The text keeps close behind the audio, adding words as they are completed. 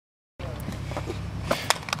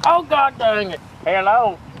Oh, God dang it.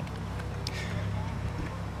 Hello.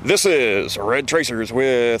 This is Red Tracers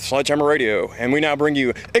with Sledgehammer Radio, and we now bring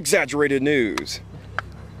you exaggerated news.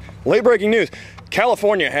 Late breaking news.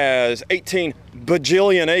 California has 18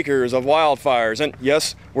 bajillion acres of wildfires, and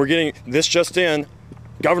yes, we're getting this just in.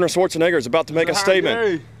 Governor Schwarzenegger is about to make a statement.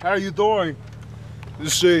 Hey, how you doing? You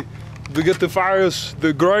see, we get the fires,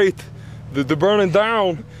 the great, the burning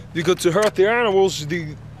down. You got to hurt the animals.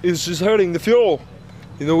 It's just hurting the fuel.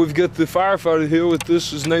 You know, we've got the firefighter here with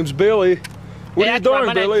this. His name's Billy. What are you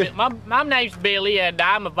doing, Billy? My name's Billy, and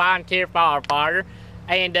I'm a volunteer firefighter.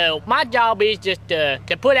 And my job is just to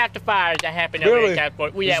put out the fires that happen over in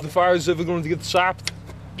California. Is the fires ever going to get stopped?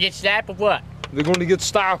 Get stopped of what? They're going to get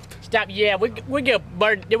stopped. Stop? Yeah, we get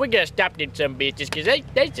stopped in some bitches because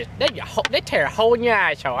they tear a hole in your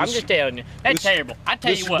asshole. I'm just telling you, that's terrible. I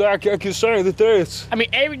tell you what. I can say that this. I mean,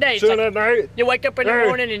 every day. It's at night. You wake up in the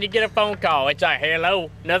morning and you get a phone call. It's like, hello,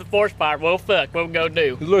 another forest fire. Well, fuck, what we gonna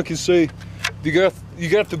do? Look, you see, you got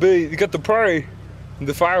to pray, and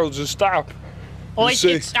the fire will just stop. Oh,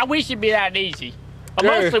 I wish it'd be that easy. But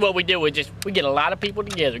mostly what we do is we get a lot of people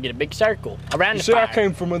together, get a big circle around the fire. I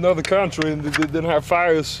came from another country and they didn't have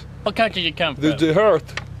fires. What country did you come from? They hurt.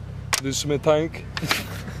 This is my tank.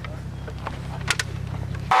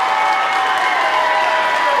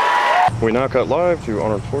 We now cut live to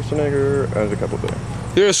Arnold Schwarzenegger as a couple there.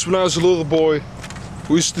 Yes, when I was a little boy,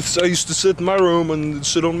 I used to sit in my room and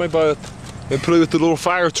sit on my bed and play with the little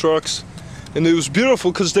fire trucks. And it was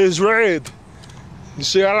beautiful because they was red. You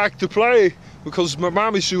see, I like to play because my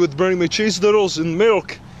mommy, she would bring me cheese doodles and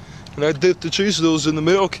milk. And I dip the cheese doodles in the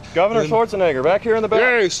milk. Governor Schwarzenegger, back here in the back.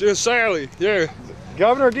 Yes, Sally, yeah.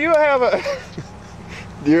 Governor, do you have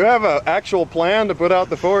an actual plan to put out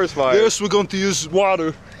the forest fire? Yes, we're going to use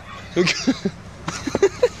water. We're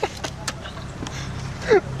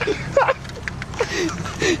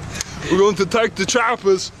going to take the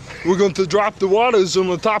choppers, we're going to drop the waters on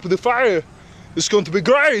the top of the fire. It's going to be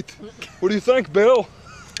great. What do you think, Bill?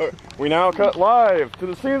 We now cut live to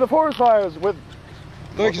the scene of the forest fires with...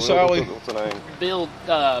 Thank you, Sally. What's the name?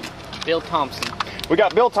 Bill Thompson. We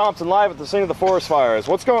got Bill Thompson live at the scene of the forest fires.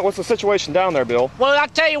 What's the situation down there, Bill? Well, I'll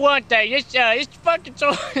tell you one thing. It's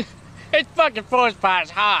fucking forest fire is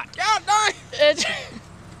hot. God damn!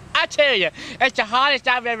 I tell you, it's the hottest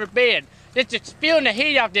I've ever been. It's spewing the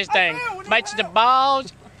heat off this thing. Makes the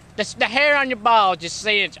balls, the hair on your balls just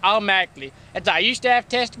singe automatically. It's like you used to have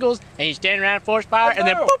testicles and you stand around a forest fire and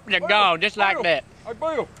then boop, they're gone just like that.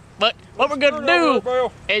 But what we're gonna do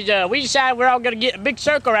is we decided we're all gonna get a big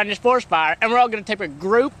circle around this forest fire and we're all gonna take a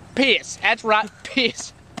group piss. That's right,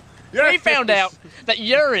 piss. We found out that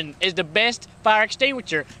urine is the best fire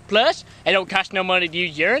extinguisher. Plus, it don't cost no money to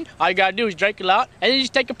use urine. All you gotta do is drink a lot, and then you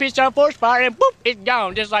just take a piss on a forest fire, and boop, it's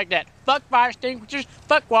gone, just like that. Fuck fire extinguishers,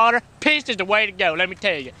 fuck water, piss is the way to go, let me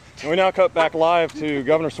tell you. We now cut back live to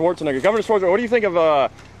Governor Schwarzenegger. Governor Schwarzenegger, what do you think of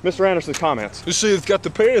Mr. Anderson's comments? You see, it's got the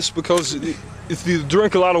piss because if you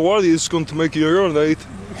drink a lot of water, it's going to make you urinate.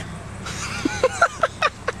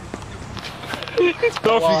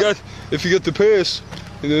 So if you get the piss,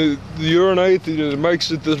 the urinate, it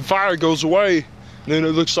makes it, the fire goes away, and then it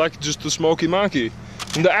looks like just a smoky monkey.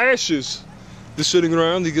 And the ashes, they're sitting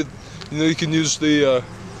around. You can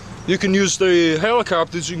use the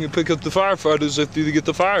helicopters. You can pick up the firefighters if you get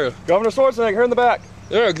the fire. Governor Schwarzenegger, here in the back.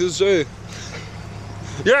 Yeah,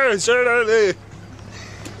 yeah, certainly.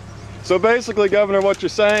 So basically, Governor, what you're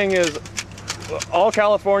saying is all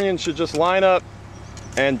Californians should just line up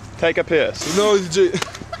and take a piss.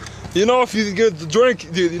 You know, if you get the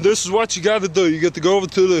drink, this is what you got to do. You get to go over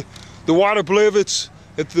to the water blivets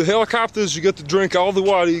at the helicopters. You get to drink all the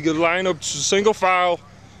water. You get to line up single file,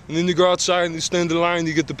 and then you go outside and you stand in line.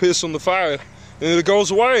 You get the piss on the fire, and it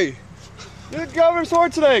goes away. Governor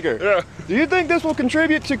Schwarzenegger, yeah. Do you think this will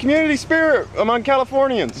contribute to community spirit among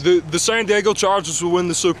Californians? The San Diego Chargers will win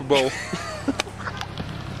the Super Bowl.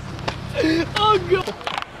 Oh, God.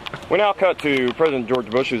 We now cut to President George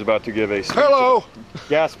Bush, who's about to give a speech. Hello.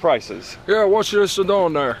 Gas prices. Yeah, what's this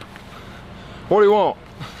doing there? What do you want?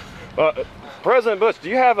 President Bush, do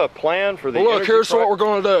you have a plan for the Well, look, here's what we're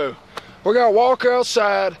going to do. We're going to walk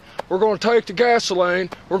outside. We're going to take the gasoline.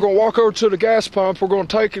 We're going to walk over to the gas pump. We're going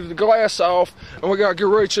to take the glass off, and we got to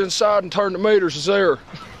reach inside and turn the meters to zero.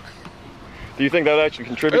 Do you think that actually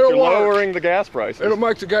contributes to lowering the gas prices? It'll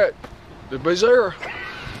make the gas. It'll be zero.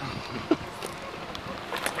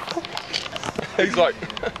 He's like,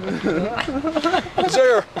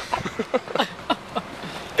 zero.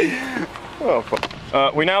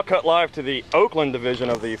 Oh, we now cut live to the Oakland division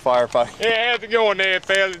of the firefighting. Yeah, how's it going there,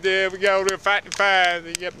 fellas? We got over there fighting fires.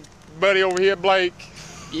 You got my buddy over here, Blake.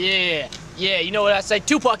 Yeah, you know what I say?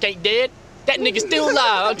 Tupac ain't dead. That nigga still alive,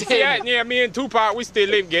 I'll tell you. Yeah, me and Tupac, we still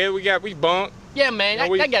live together. We bunk. Yeah, man,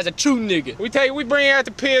 that guy's a true nigga. We bring out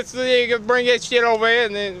the pits, nigga, bring that shit over here,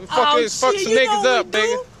 and then fuck some niggas up,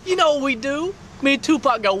 nigga. You know what we do? Me and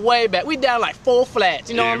Tupac go way back. We down like 4 flats.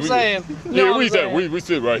 You know what I'm saying? We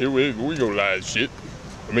sit right here. We gonna lie and shit.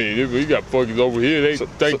 I mean, we got fuckers over here. They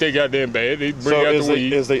think they goddamn bad. They bring out the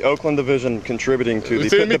weed. Is the Oakland division contributing to the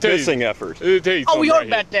pissing effort? Oh, we heard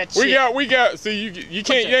about that shit. We got. See, you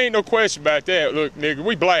can't. You ain't no question about that. Look, nigga,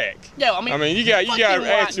 we black. Yeah, I mean, you gotta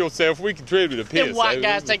ask yourself. We contribute to piss. Them white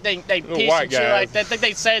guys think they piss and shit like that. Think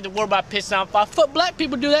they say the word about pissing on fire. Fuck, black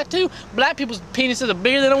people do that too. Black people's penises are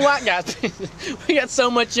bigger than the white guys' penises. We got so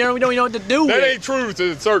much urine, we don't even know what to do with it. That ain't true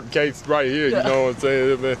in certain cases right here. You know what I'm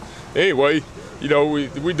saying? But anyway. You know, we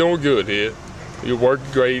doing good here. You're working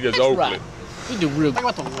great as Oakland. Right. We do real good.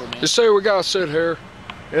 What the war, man? You see, we gotta sit here.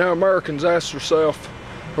 You know, Americans ask themselves,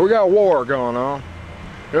 we got a war going on.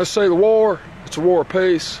 You know, say the war, it's a war of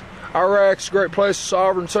peace. Iraq's a great place of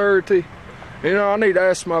sovereignty. You know, I need to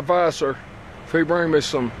ask my advisor if he bring me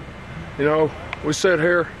some, you know, we sit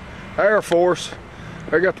here, Air Force,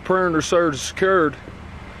 they got the perimeter secured.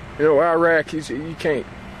 You know, Iraq, you can't.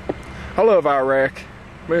 I love Iraq.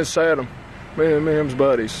 Me and Saddam. Me and him's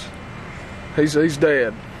buddies. He's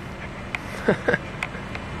dead.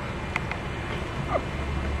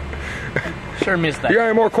 Sure missed that. You got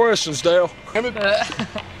any more questions, Dale? We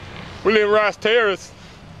live in Rice Terrace.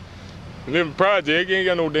 We live in Project. You ain't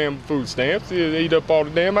got no damn food stamps. You eat up all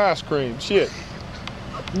the damn ice cream. Shit.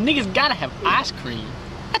 Niggas gotta have ice cream.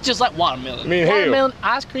 That's just like watermelon. I mean, watermelon,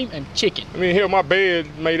 ice cream, and chicken. I mean, hell, my bed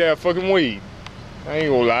made out of fucking weed. I ain't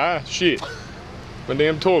gonna lie. Shit. My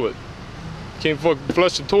damn toilet. Can't fucking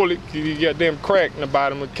flush the toilet because you got damn crack in the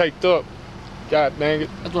bottom and caked up. God dang it.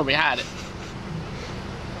 That's where we hide it.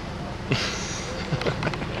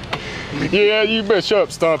 Yeah, you better shut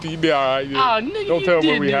up, Stumpy. You be alright. Oh, nigga, don't tell them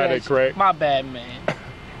where we hide that crack. My bad, man.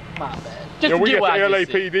 My bad. Just we got the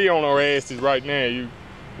LAPD on our asses right now. You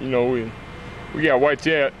know, we got white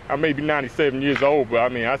chat. I may be 97 years old, but I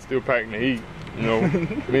mean, I still packing the heat. You know,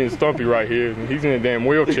 me and Stumpy right here. He's in a damn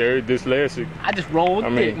wheelchair, dyslexic. I just roll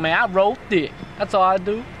thick, man. I roll thick. That's all I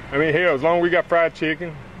do. I mean, hell, as long as we got fried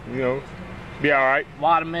chicken, you know, be all right.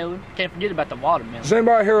 Watermelon. Can't forget about the watermelon. Does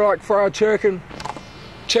anybody here like fried chicken?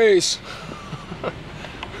 Chase.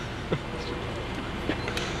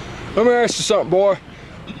 Let me ask you something, boy.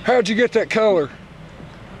 How'd you get that color?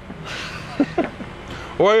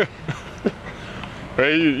 Well,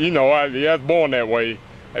 you know, I was born that way.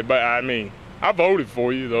 But I mean, I voted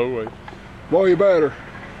for you though. Boy, you better.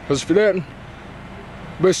 Because if you didn't,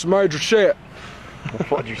 be some major shit.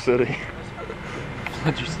 Fudger City.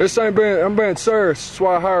 This ain't being, I'm being serious. That's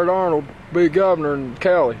why I hired Arnold to be governor in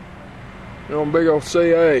Cali. You know, big old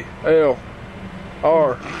C-A-L-R.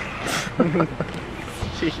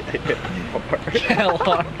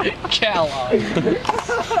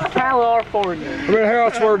 Cal-R for you. I mean, hell,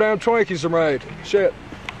 that's where damn Twinkies are made. Shit.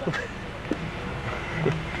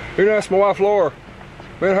 You know, that's my wife Laura.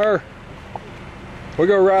 Me and her, we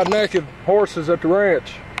go ride naked horses at the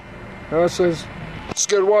ranch. You know, it's a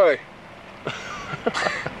good way.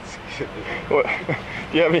 What?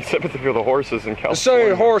 Do you have any sympathy for the horses in California?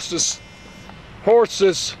 Say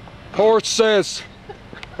horses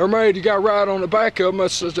are made, you got to ride on the back of them,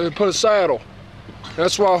 that's to put a saddle.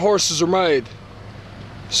 That's why horses are made.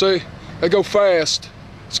 See, they go fast.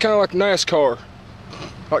 It's kind of like NASCAR.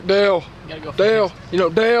 Like Dale, you know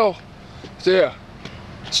Dale? Yeah,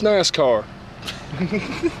 it's NASCAR.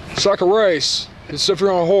 It's like a race, except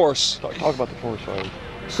you're on a horse. Talk about the Forrest Fire.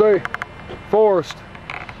 See, Forrest,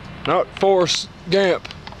 not Forrest Gump.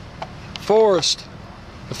 Forrest,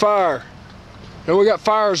 the fire. And we got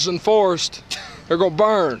fires in the forest, they're gonna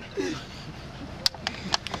burn.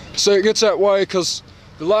 See, it gets that way because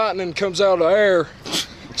the lightning comes out of the air,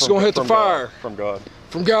 it's gonna hit the fire. From God.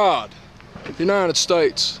 From God. United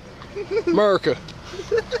States, America.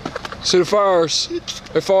 See the fires,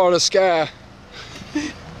 they fall in the sky.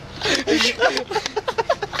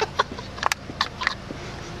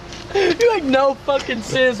 You make no fucking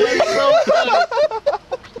sense, man. It's so funny.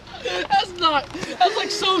 That's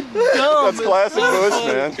like so dumb. That's classic Bush,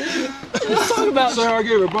 man. Let's talk about. So I'll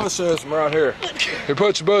give you a bus system right here. You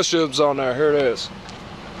put your bus systems on there, here it is.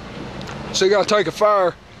 So you gotta take a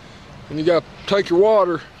fire, and you gotta take your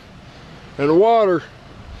water, and the water,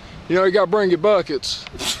 you know, you gotta bring your buckets.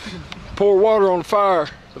 Pour water on the fire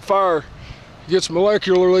gets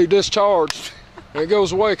molecularly discharged, and it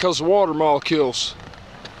goes away because of water molecules.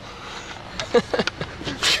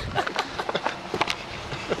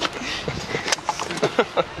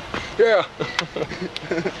 Yeah.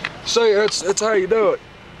 See, that's how you do it.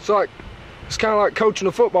 It's kind of like coaching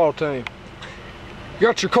a football team. You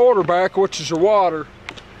got your quarterback, which is your water.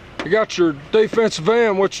 You got your defensive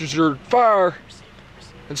end, which is your fire.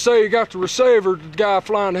 And say you got the receiver, the guy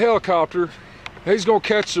flying the helicopter. He's gonna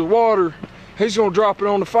catch the water. He's gonna drop it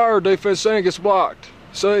on the fire. Defense end gets blocked.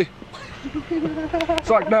 See? It's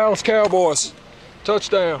like Dallas Cowboys.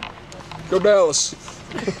 Touchdown. Go Dallas.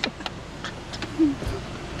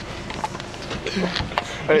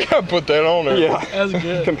 Hey, you gotta put that on there. Yeah, That's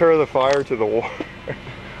good. Compare the fire to the water.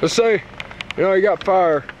 Let's say, you got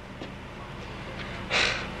fire.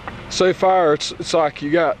 Say fire, it's like you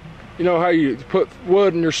got, how you put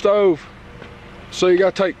wood in your stove. So you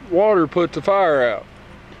gotta take water, put the fire out.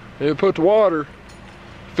 And you put the water,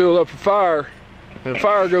 fill it up with fire, and the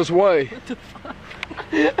fire goes away. What the fuck?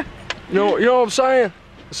 You know what I'm saying?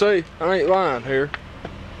 See, I ain't lying here.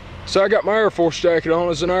 So I got my Air Force jacket on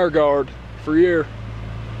as an air guard for a year.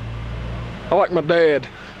 I like my dad.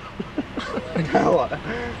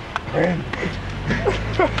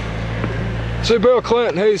 See, Bill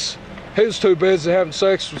Clinton, he was too busy having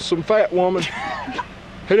sex with some fat woman.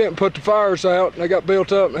 He didn't put the fires out, and they got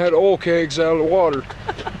built up and had oil kegs out of the water.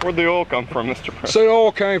 Where'd the oil come from, Mr. President? See, the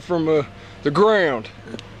oil came from the ground.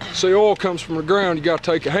 See, oil comes from the ground. You got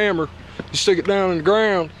to take a hammer, you stick it down in the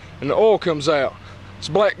ground, and the oil comes out. It's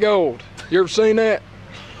black gold. You ever seen that?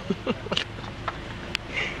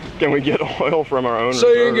 Can we get oil from our own So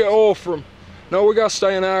you can reserves? get oil from... No, we got to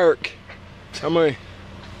stay in Iraq. I mean,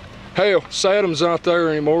 hell, Saddam's not there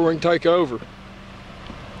anymore. We can take over.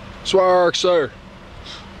 That's why Iraq's there.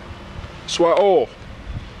 That's why oil.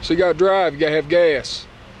 So you got to drive, you got to have gas.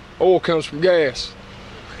 Oil comes from gas.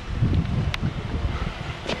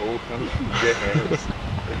 Oil comes from gas.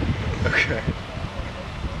 Okay.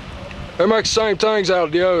 They make the same things out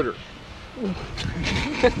of deodorant.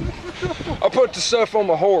 I put the stuff on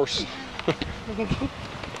my horse.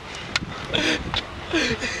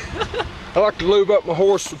 I like to lube up my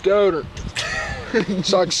horse with deodorant.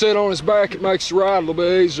 So I can sit on his back, it makes the ride a little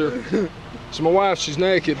bit easier. So my wife, she's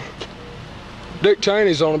naked. Dick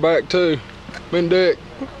Cheney's on the back too. Me and Dick.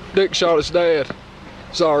 Dick shot his dad.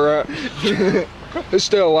 It's alright. He's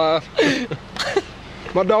still alive.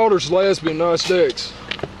 My daughter's lesbian, no, it's Dick's.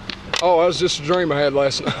 Oh, that was just a dream I had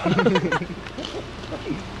last night.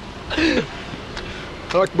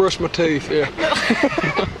 I like to brush my teeth, yeah.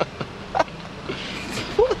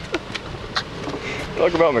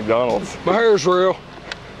 Talk about McDonald's. My hair's real.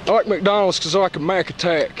 I like McDonald's because I like a Mac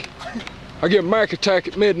attack. I get a Mac attack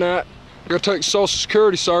at midnight. I gotta take the Social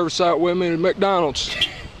Security service out with me to McDonald's.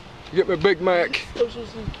 Get me a Big Mac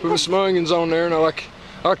with some onions on there, and I like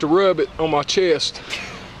to rub it on my chest.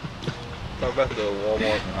 Talk about the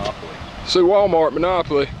Walmart Monopoly. See, Walmart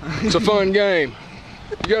Monopoly, it's a fun game.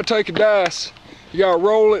 You gotta take a dice, you gotta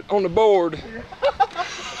roll it on the board.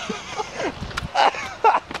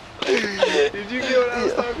 Did you get what I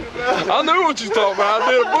was talking about? I knew what you was talking about.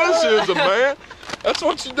 I did a bullshism, man. That's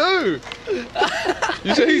what you do.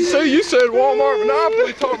 You said Walmart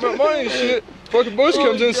Monopoly, talking about money and shit. Fucking Bush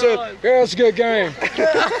comes in and said, yeah, it's a good game.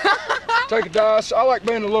 Take a dice. I like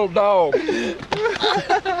being a little dog.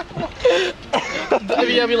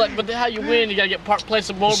 Yeah, be like, but how you win? You gotta get Park Place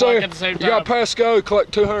and Boardwalk So, at the same time. you got to pass go,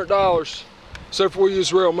 collect $200. Except for we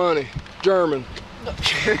use real money. German.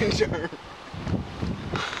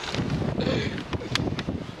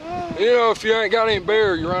 You know, if you ain't got any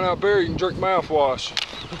beer, you run out of beer, you can drink mouthwash.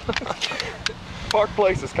 Park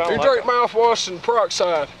Place is kind You of drink like mouthwash and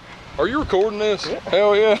peroxide. Are you recording this? Yeah.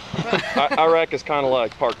 Hell yeah. Iraq is kind of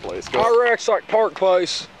like Park Place. Go. Iraq's like Park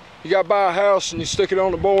Place. You got to buy a house and you stick it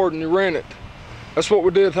on the board and you rent it. That's what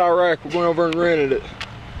we did with Iraq. We went over and rented it.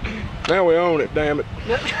 Now we own it, damn it.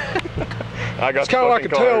 I got It's kind of like a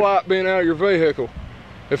tail light being out of your vehicle.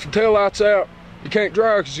 If the tail light's out, you can't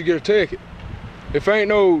drive because you get a ticket. If ain't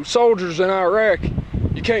no soldiers in Iraq,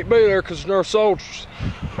 you can't be there because there's no soldiers.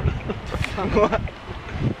 What?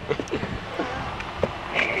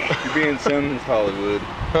 You're being Simmons Hollywood.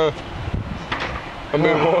 Huh? I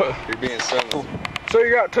mean, what? You're being Simmons. So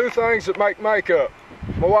you got two things that make makeup.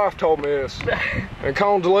 My wife told me this. And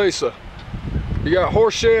Condoleezza. You got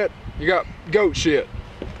horse shit, you got goat shit.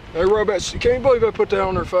 They rub that shit. Can you believe they put that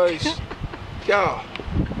on their face? God.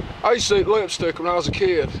 I used to eat lipstick when I was a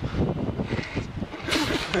kid.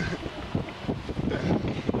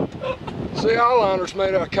 See, eyeliner's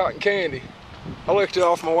made out of cotton candy. I licked it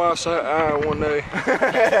off my wife's eye one day.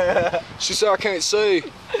 She said, I can't see.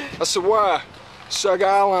 I said, why? She said, I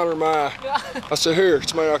got eyeliner in my eye. I said, here,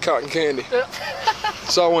 it's made out of cotton candy.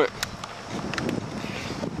 So I went,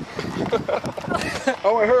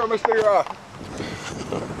 oh, wait, here, let me see your eye.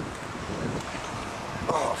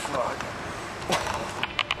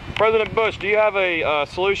 President Bush, do you have a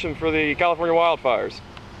solution for the California wildfires?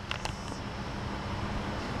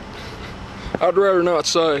 I'd rather not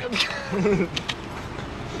say.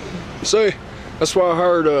 See, that's why I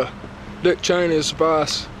heard Dick Cheney's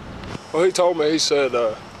advice. Well, he told me, he said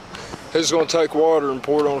he's going to take water and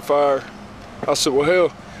pour it on the fire. I said, well,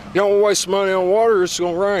 hell, you don't want to waste money on water, it's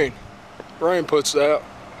going to rain. Rain puts it out.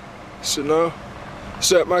 He said, no. He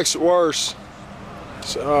said, it makes it worse. I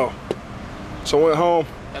said, oh. So I went home.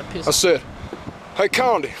 I said, hey,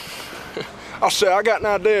 Condi. I said, I got an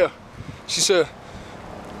idea. She said,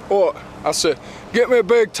 what? I said, get me a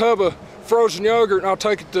big tub of frozen yogurt and I'll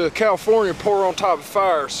take it to California and pour it on top of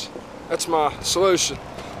fires. That's my solution.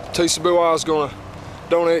 TCBY is going to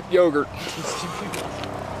donate yogurt.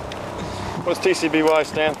 What's TCBY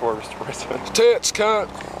stand for, Mr. President? Tits, cunt,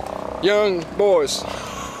 young boys.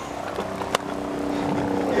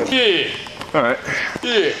 Yeah. All right.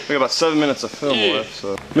 Yeah. We got about 7 minutes of film left.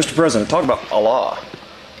 So, Mr. President, talk about Allah.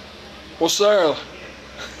 What's that?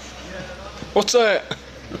 What's that?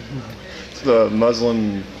 It's the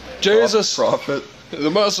Muslim Jesus. prophet. The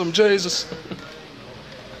Muslim Jesus.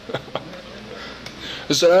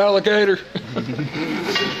 It's an alligator.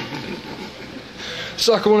 It's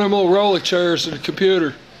like one of them little rolling chairs in the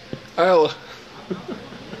computer. Allah.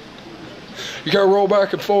 You gotta roll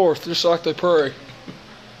back and forth just like they pray.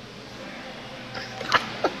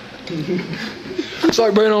 It's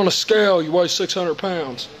like being on a scale, you weigh 600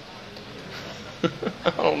 pounds.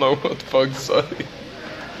 I don't know what the fuck to say.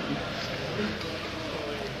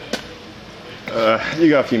 You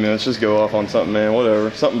got a few minutes, just go off on something, man, whatever.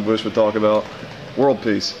 Something Bush would talk about. World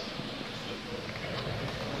peace.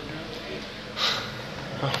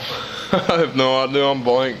 I have no idea, I'm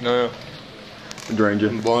blank now. Drained you.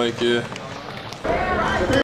 I'm blank, yeah.